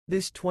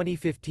This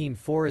 2015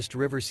 Forest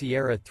River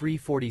Sierra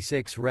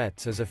 346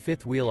 RETS is a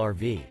fifth-wheel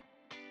RV.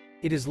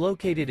 It is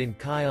located in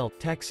Kyle,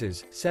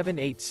 Texas,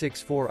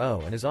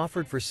 78640 and is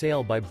offered for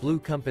sale by Blue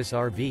Compass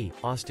RV,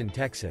 Austin,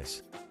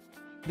 Texas.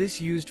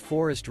 This used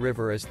Forest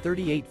River is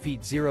 38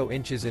 feet 0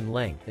 inches in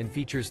length and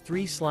features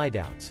 3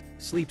 slideouts,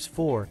 sleeps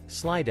 4,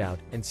 slideout,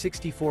 and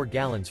 64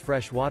 gallons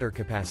fresh water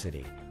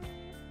capacity.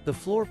 The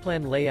floor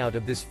plan layout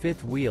of this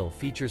fifth wheel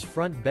features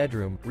front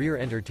bedroom, rear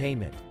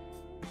entertainment.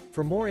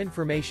 For more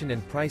information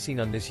and pricing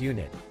on this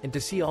unit, and to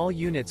see all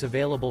units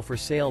available for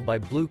sale by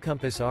Blue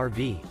Compass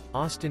RV,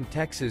 Austin,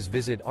 Texas,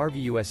 visit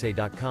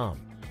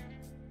RVUSA.com.